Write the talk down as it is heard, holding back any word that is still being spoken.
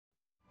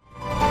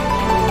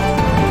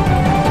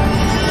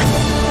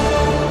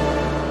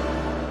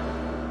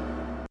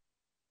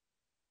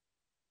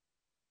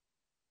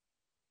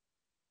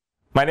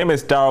My name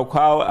is Daryl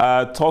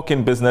Kwawu.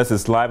 Talking Business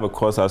is live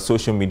across our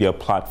social media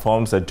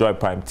platforms at Joy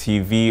Prime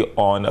TV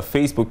on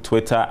Facebook,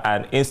 Twitter,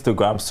 and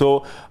Instagram.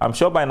 So I'm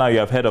sure by now you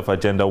have heard of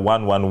Agenda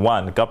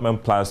 111.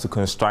 Government plans to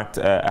construct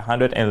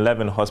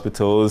 111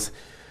 hospitals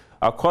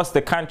across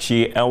the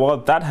country, and well,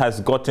 that has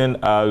gotten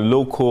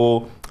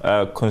local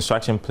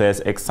construction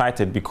players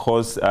excited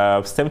because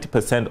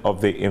 70%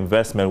 of the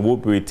investment will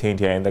be retained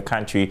here in the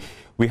country.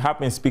 We have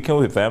been speaking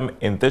with them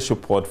in this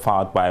report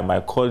filed by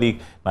my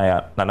colleague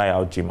Nanaya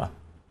Ojima.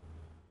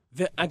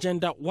 The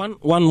Agenda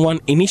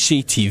 111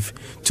 initiative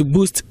to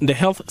boost the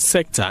health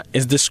sector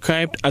is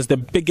described as the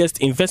biggest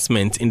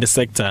investment in the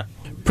sector.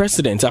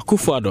 President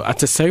Akufo-Addo,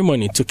 at a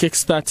ceremony to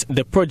kickstart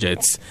the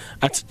projects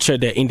at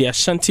Trede in the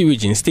Ashanti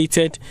region,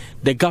 stated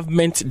the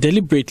government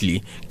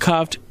deliberately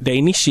carved the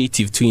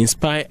initiative to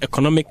inspire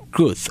economic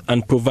growth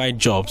and provide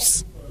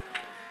jobs.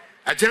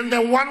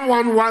 Agenda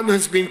 111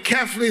 has been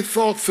carefully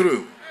thought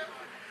through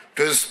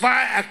to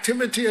inspire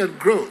activity and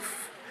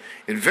growth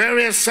in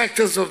various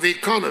sectors of the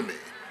economy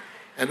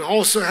and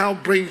also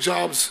help bring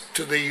jobs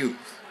to the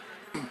youth.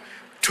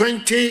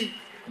 20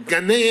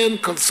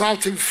 Ghanaian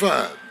consulting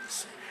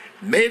firms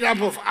made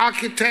up of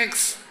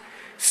architects,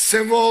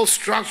 civil,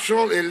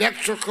 structural,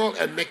 electrical,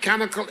 and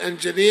mechanical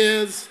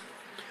engineers,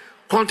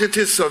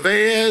 quantity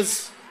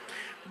surveyors,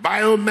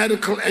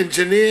 biomedical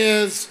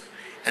engineers,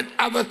 and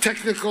other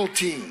technical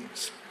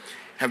teams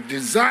have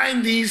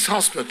designed these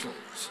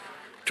hospitals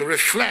to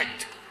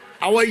reflect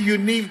our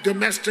unique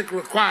domestic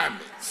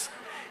requirements,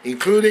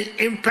 including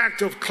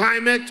impact of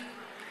climate,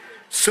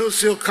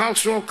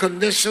 socio-cultural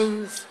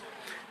conditions,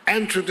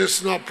 and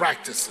traditional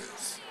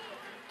practices.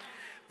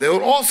 They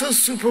will also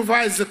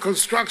supervise the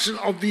construction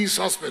of these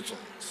hospitals.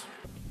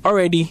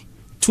 Already,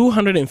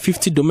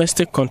 250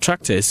 domestic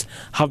contractors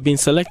have been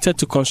selected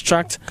to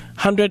construct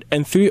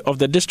 103 of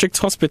the district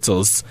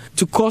hospitals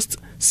to cost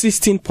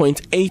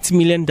 $16.8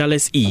 million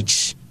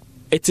each.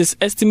 It is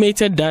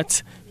estimated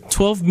that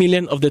 12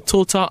 million of the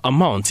total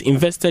amount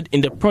invested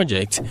in the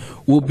project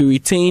will be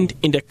retained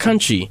in the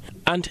country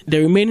and the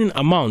remaining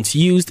amount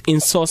used in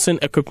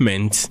sourcing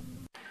equipment.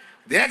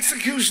 The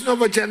execution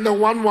of Agenda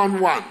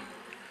 111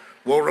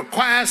 will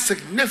require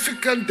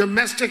significant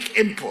domestic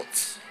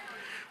inputs,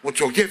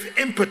 which will give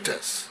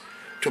impetus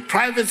to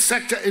private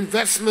sector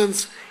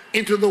investments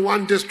into the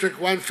one district,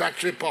 one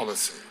factory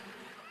policy.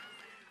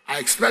 I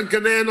expect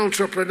Ghanaian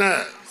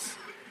entrepreneurs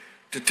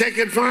to take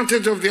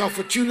advantage of the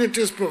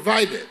opportunities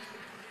provided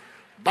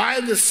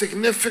by the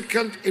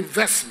significant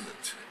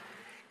investment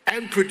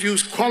and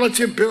produce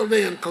quality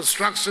building and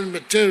construction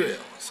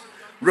materials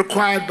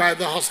required by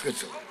the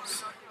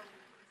hospitals.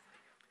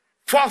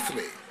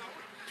 Fourthly,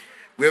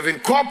 we have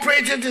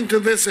incorporated into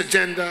this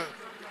agenda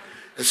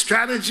a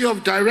strategy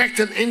of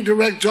direct and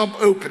indirect job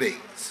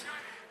openings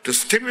to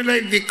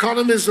stimulate the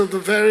economies of the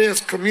various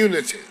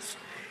communities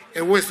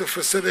in which the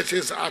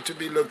facilities are to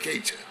be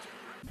located.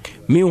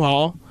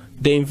 Meanwhile,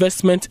 the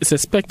investment is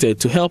expected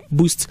to help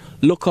boost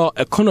local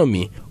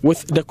economy,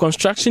 with the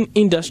construction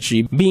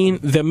industry being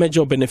the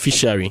major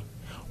beneficiary.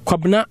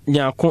 Kwabena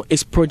Nyako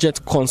is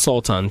project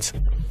consultant.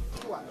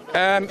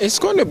 It's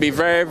going to be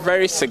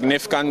very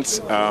significant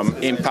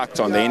impact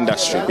on the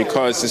industry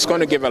because it's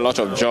going to give a lot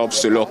of jobs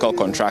to local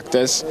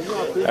contractors.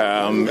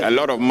 A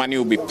lot of money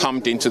will be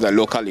pumped into the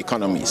local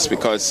economies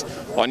because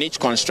on each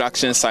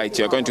construction site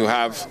you're going to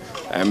have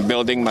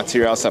building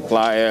material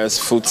suppliers,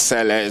 food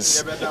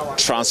sellers,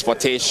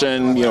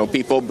 transportation,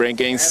 people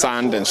bringing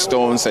sand and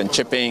stones and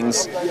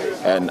chippings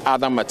and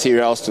other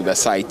materials to the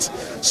site.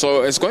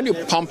 So it's going to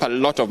pump a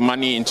lot of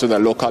money into the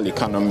local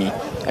economy,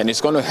 and it's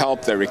going to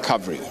help the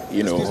recovery,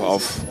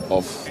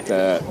 of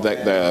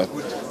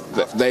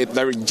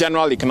the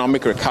general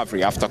economic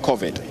recovery after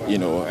COVID,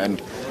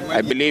 and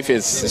I believe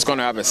it's going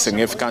to have a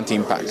significant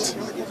impact.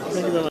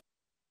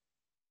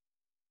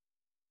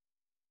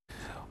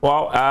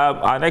 Well,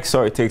 our next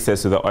story takes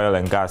us to the oil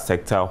and gas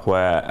sector,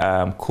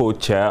 where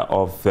co-chair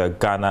of the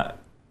Ghana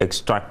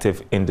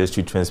Extractive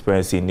Industry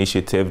Transparency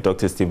Initiative,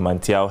 Dr. Steve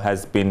Mantiao,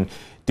 has been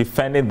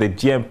defending the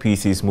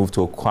GNPC's move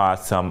to acquire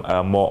some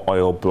more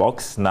oil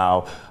blocks.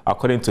 Now,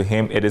 according to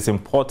him, it is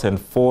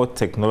important for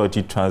technical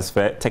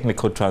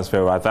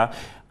transfer,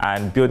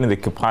 and building the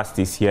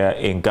capacities here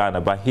in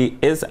Ghana. But he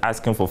is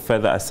asking for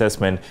further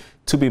assessment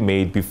to be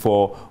made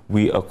before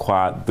we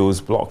acquire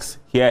those blocks.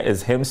 Here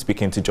is him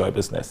speaking to Joy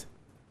Business.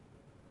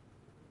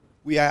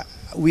 We are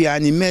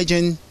an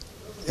emerging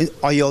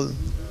oil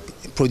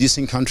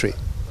producing country.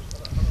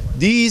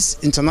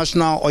 These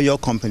international oil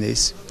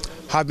companies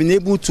have been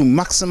able to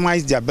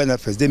maximize their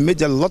benefits. They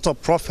made a lot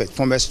of profit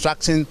from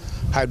extracting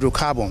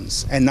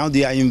hydrocarbons, and now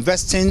they are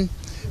investing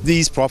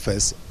these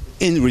profits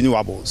in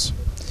renewables.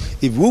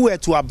 If we were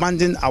to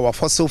abandon our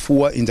fossil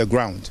fuel in the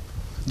ground,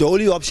 the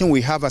only option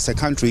we have as a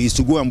country is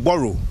to go and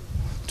borrow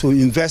to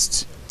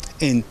invest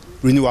in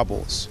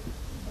renewables.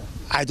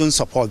 I don't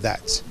support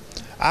that.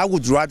 I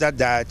would rather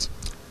that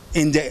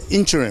in the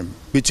interim,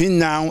 between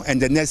now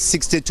and the next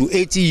 60 to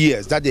 80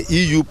 years that the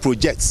EU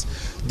projects,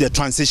 the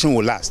transition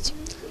will last.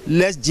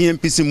 Let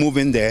GNPC move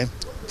in there,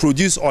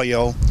 produce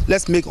oil,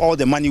 let's make all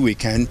the money we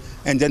can,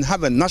 and then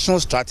have a national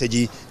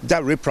strategy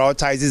that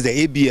reprioritizes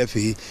the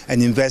ABFA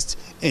and invest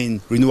in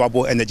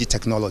renewable energy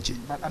technology.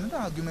 But another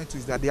argument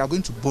is that they are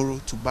going to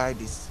borrow to buy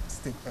these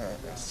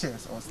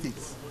shares or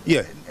stakes.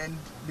 Yeah. And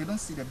they don't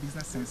see the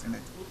business sense in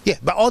it. Yeah,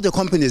 but all the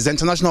companies, the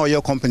international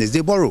oil companies,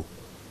 they borrow.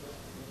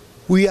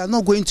 We are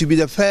not going to be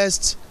the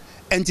first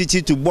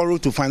entity to borrow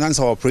to finance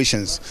our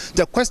operations.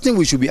 The question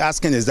we should be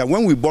asking is that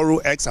when we borrow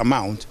X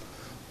amount,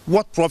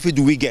 what profit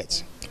do we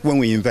get when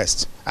we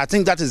invest? I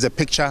think that is the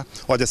picture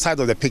or the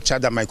side of the picture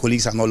that my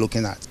colleagues are not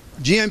looking at.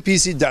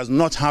 GNPC does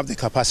not have the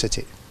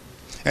capacity.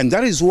 And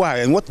that is why,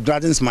 and what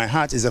gladdens my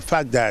heart is the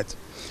fact that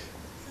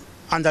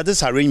under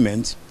this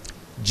arrangement,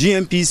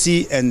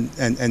 GNPC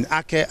and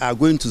AKE are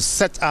going to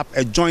set up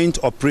a joint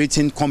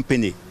operating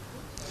company.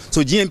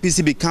 So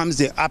GNPC becomes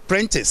the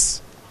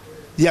apprentice.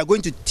 They are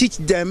going to teach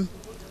them,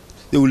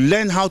 they will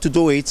learn how to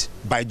do it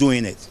by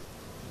doing it.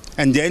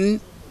 And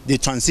then they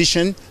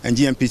transition and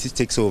GNPC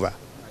takes over.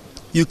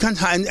 You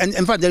can't, and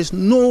in fact, there is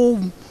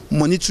no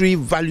monetary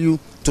value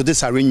to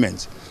this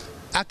arrangement.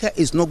 AKE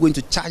is not going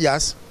to charge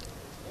us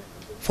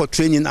for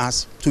training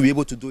us to be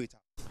able to do it.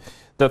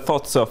 The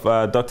thoughts of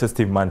Dr.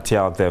 Steve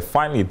Mantial there.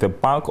 Finally, the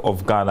Bank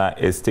of Ghana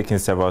is taking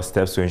several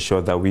steps to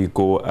ensure that we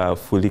go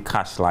fully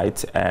cash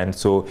light, and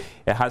so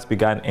it has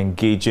begun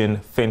engaging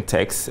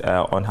fintechs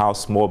on how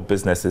small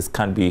businesses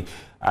can be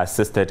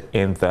assisted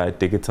in the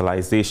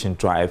digitalization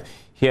drive.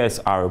 Here's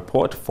our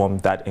report from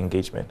that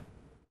engagement.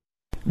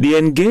 The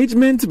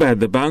engagement by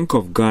the Bank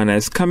of Ghana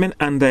is coming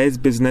under its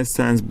Business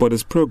Sans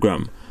Borders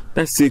program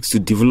that seeks to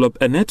develop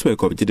a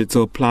network of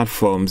digital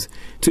platforms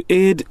to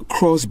aid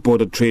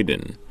cross-border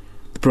trading.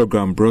 The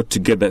program brought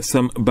together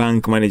some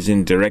bank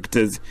managing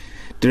directors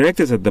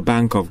at the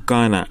Bank of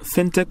Ghana,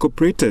 fintech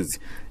operators,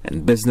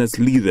 and business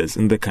leaders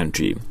in the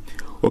country.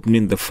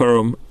 Opening the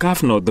forum,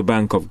 Governor of the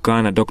Bank of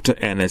Ghana, Dr.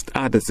 Ernest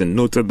Addison,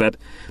 noted that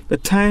the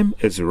time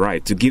is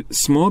right to give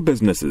small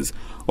businesses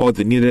all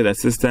the needed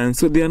assistance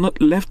so they are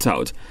not left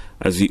out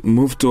as we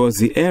move towards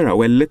the era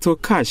where little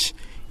cash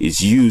is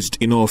used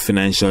in all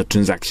financial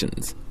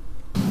transactions.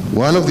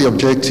 One of the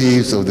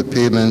objectives of the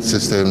payment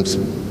systems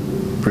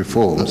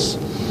reforms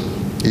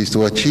is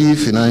to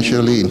achieve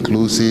financially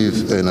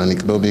inclusive and an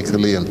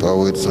economically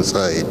empowered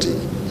society.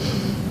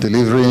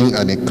 Delivering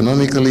an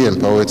economically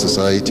empowered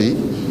society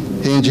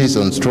hinges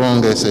on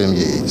strong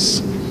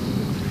SMEs,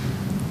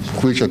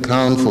 which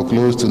account for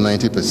close to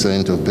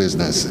 90% of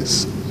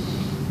businesses.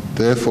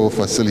 Therefore,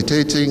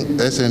 facilitating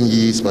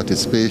SMEs'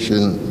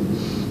 participation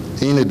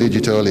in a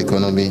digital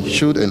economy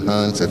should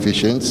enhance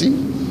efficiency,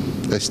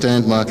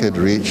 extend market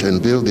reach,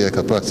 and build their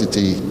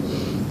capacity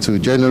to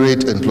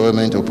generate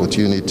employment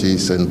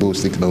opportunities and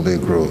boost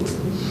economic growth.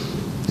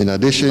 In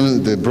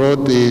addition, the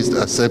broad-based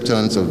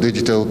acceptance of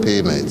digital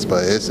payments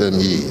by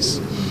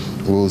SMEs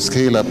will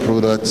scale up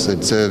products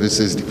and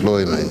services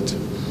deployment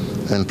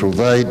and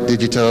provide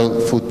digital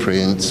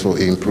footprints for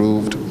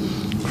improved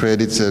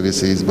credit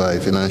services by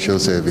financial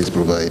service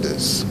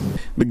providers.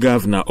 The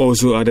governor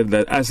also added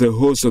that as a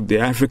host of the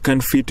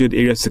African Free Trade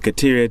Area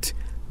Secretariat,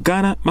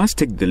 Ghana must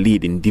take the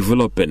lead in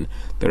developing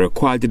the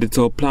required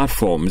digital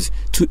platforms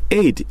to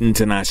aid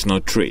international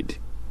trade.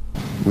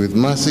 With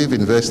massive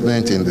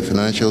investment in the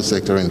financial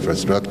sector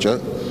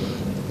infrastructure,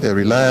 a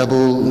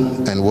reliable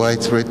and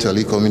widespread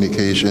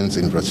telecommunications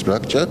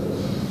infrastructure,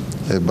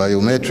 a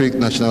biometric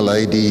national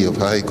ID of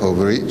high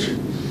coverage,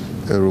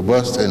 a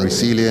robust and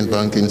resilient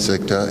banking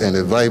sector, and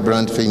a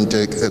vibrant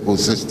fintech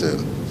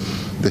ecosystem,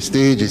 the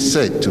stage is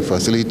set to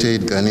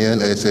facilitate Ghanaian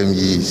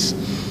SMEs'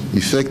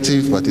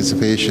 effective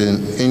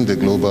participation in the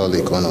global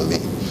economy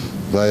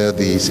via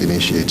these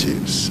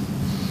initiatives.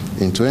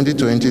 In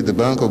 2020, the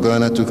Bank of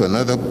Ghana took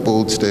another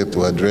bold step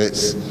to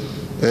address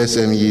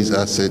SMEs'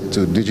 access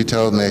to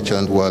digital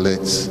merchant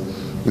wallets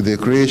with the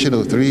creation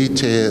of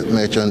 3-tier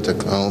merchant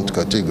account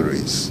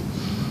categories.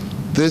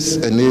 This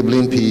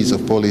enabling piece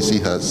of policy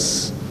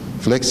has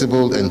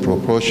flexible and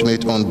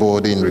proportionate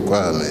onboarding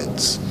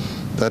requirements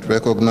that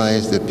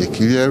recognize the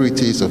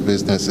peculiarities of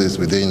businesses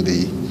within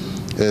the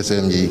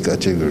SME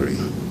category.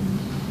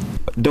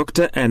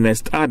 Dr.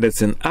 Ernest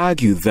Addison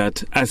argued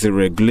that as a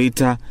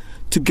regulator,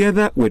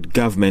 together with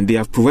government, they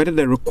have provided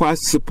the required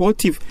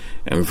supportive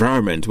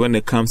environment when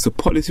it comes to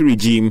policy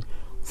regime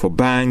for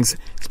banks,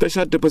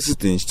 special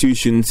deposit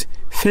institutions,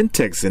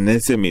 fintechs and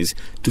SMEs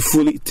to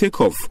fully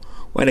take off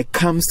when it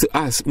comes to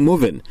us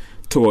moving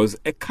towards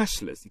a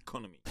cashless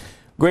economy.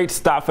 Great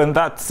stuff, and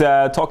that's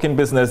Talking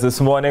Business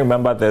this morning.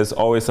 Remember, there's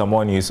always some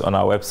more news on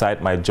our website,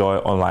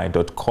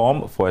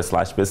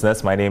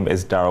 myjoyonline.com/business. My name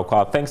is Daryl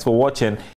Kwawu. Thanks for watching.